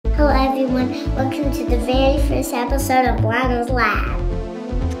everyone, welcome to the very first episode of Lana's Lab.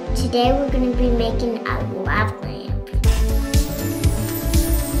 Today we're going to be making a lava lamp.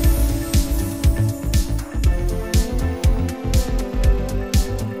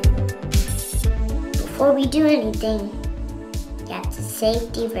 Before we do anything, you have to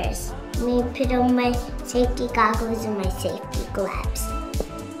safety first. Let me put on my safety goggles and my safety gloves.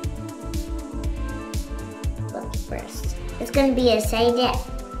 Look first. It's going to be a exciting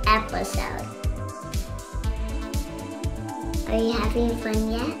episode. Are you having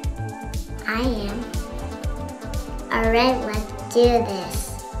fun yet? I am. Alright, let's do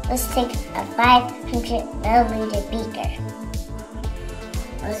this. Let's take a 500 milliliter beaker.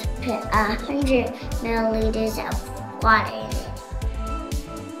 Let's put 100 milliliters of water in it.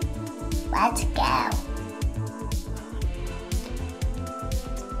 Let's go.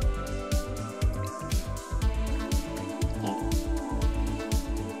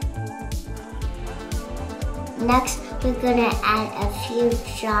 Next, we're gonna add a few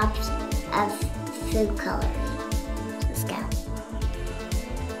drops of food coloring. Let's go.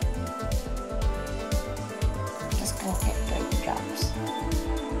 Just gonna put 3 drops.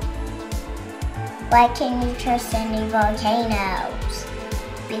 Why can't you trust any volcanoes?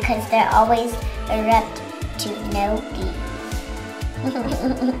 Because they're always erupt to no deep.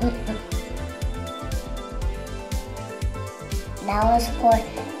 Now let's pour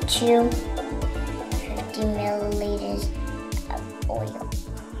 250 milliliters of oil.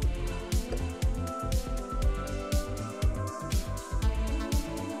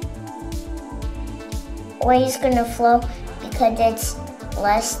 Oil is going to flow because it's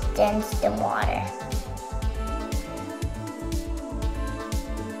less dense than water.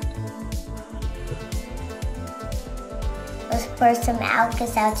 Let's pour some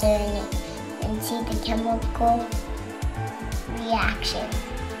Alka-Seltzer in it and see the chemical reaction.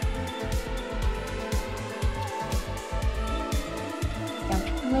 Don't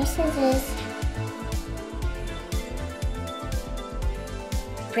pick my scissors.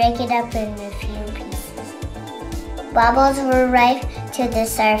 Break it up in a few pieces. Bubbles will rise to the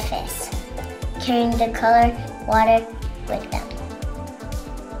surface, carrying the colored water with them.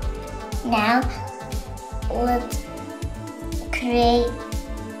 Now, let's create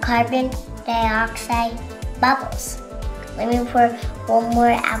carbon dioxide bubbles. Let me pour one more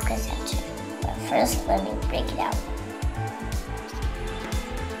Alka-Seltzer, but first let me break it out.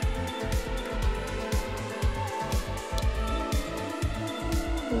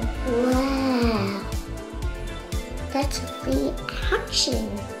 Wow, that's a reaction.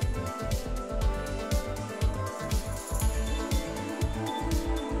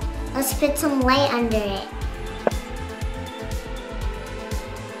 Let's put some light under it.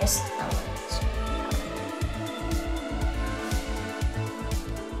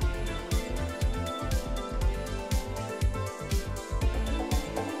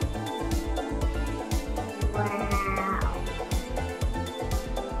 Wow.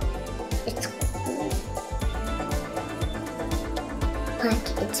 It's cool.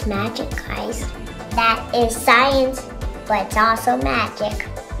 But it's magic, guys. That is science, but it's also magic.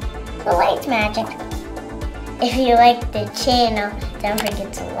 The light's magic. If you like the channel, don't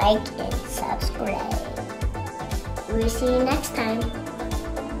forget to like and subscribe. We'll see you next time.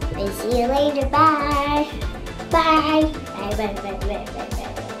 We'll see you later. Bye. Bye. Bye, bye, bye, bye, bye, bye,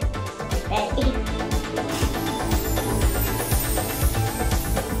 bye.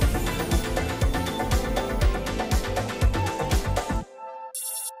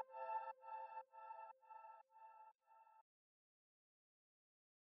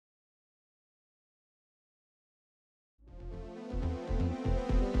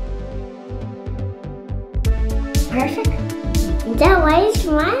 Perfect. That why is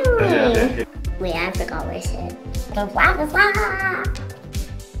smiling. Wait, I forgot what I said.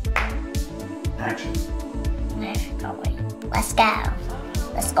 Action. I forgot what. Let's go.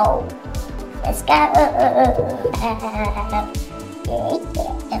 Let's go. Let's go.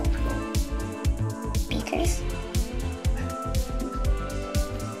 Beakers.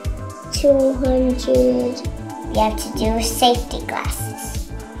 200. We have to do safety glasses.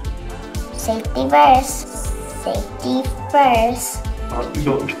 Safety first. Safety first.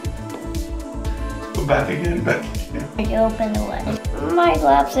 Go back again, back again. You open the one. My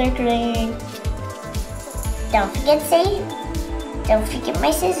gloves are clean. Don't forget safe. Don't forget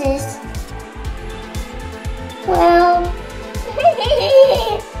my scissors. Well,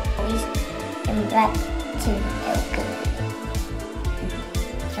 always come back to no good.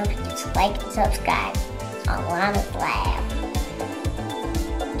 Don't forget to like and subscribe on Lana's Lab.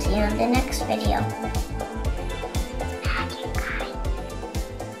 See you on the next video.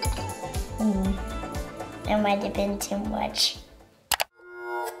 It might have been too much.